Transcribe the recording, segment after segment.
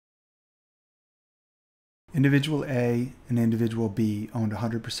Individual A and Individual B owned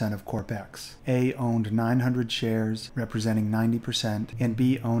 100% of Corp X. A owned 900 shares representing 90% and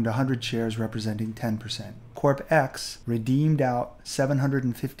B owned 100 shares representing 10%. Corp X redeemed out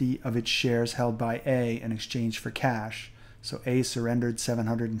 750 of its shares held by A in exchange for cash, so A surrendered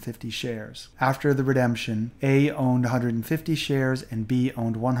 750 shares. After the redemption, A owned 150 shares and B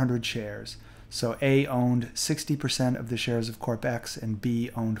owned 100 shares. So A owned 60% of the shares of Corp X and B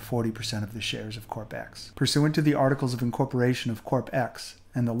owned 40% of the shares of Corp X. Pursuant to the Articles of Incorporation of Corp X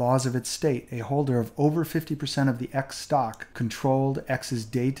and the laws of its state, a holder of over 50% of the X stock controlled X's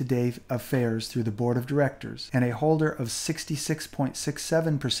day-to-day affairs through the board of directors, and a holder of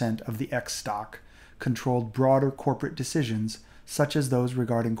 66.67% of the X stock controlled broader corporate decisions, such as those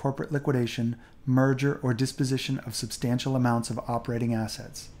regarding corporate liquidation, merger, or disposition of substantial amounts of operating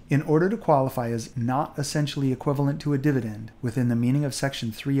assets. In order to qualify as not essentially equivalent to a dividend within the meaning of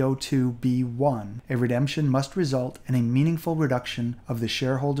Section 302(b)(1), a redemption must result in a meaningful reduction of the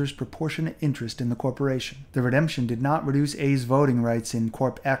shareholders' proportionate interest in the corporation. The redemption did not reduce A's voting rights in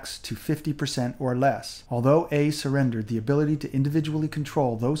Corp X to 50% or less. Although A surrendered the ability to individually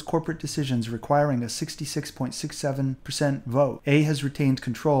control those corporate decisions requiring a 66.67% vote, A has retained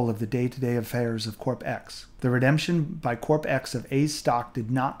control of the day-to-day affairs of Corp X. The redemption by Corp X of A's stock did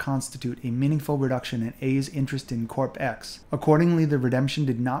not constitute a meaningful reduction in A's interest in Corp X. Accordingly, the redemption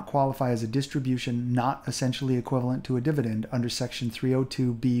did not qualify as a distribution not essentially equivalent to a dividend under Section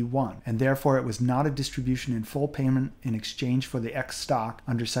 302(b)(1), and therefore it was not a distribution in full payment in exchange for the X stock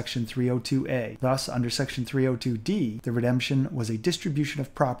under Section 302(a). Thus, under Section 302(d), the redemption was a distribution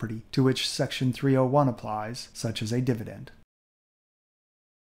of property to which Section 301 applies, such as a dividend.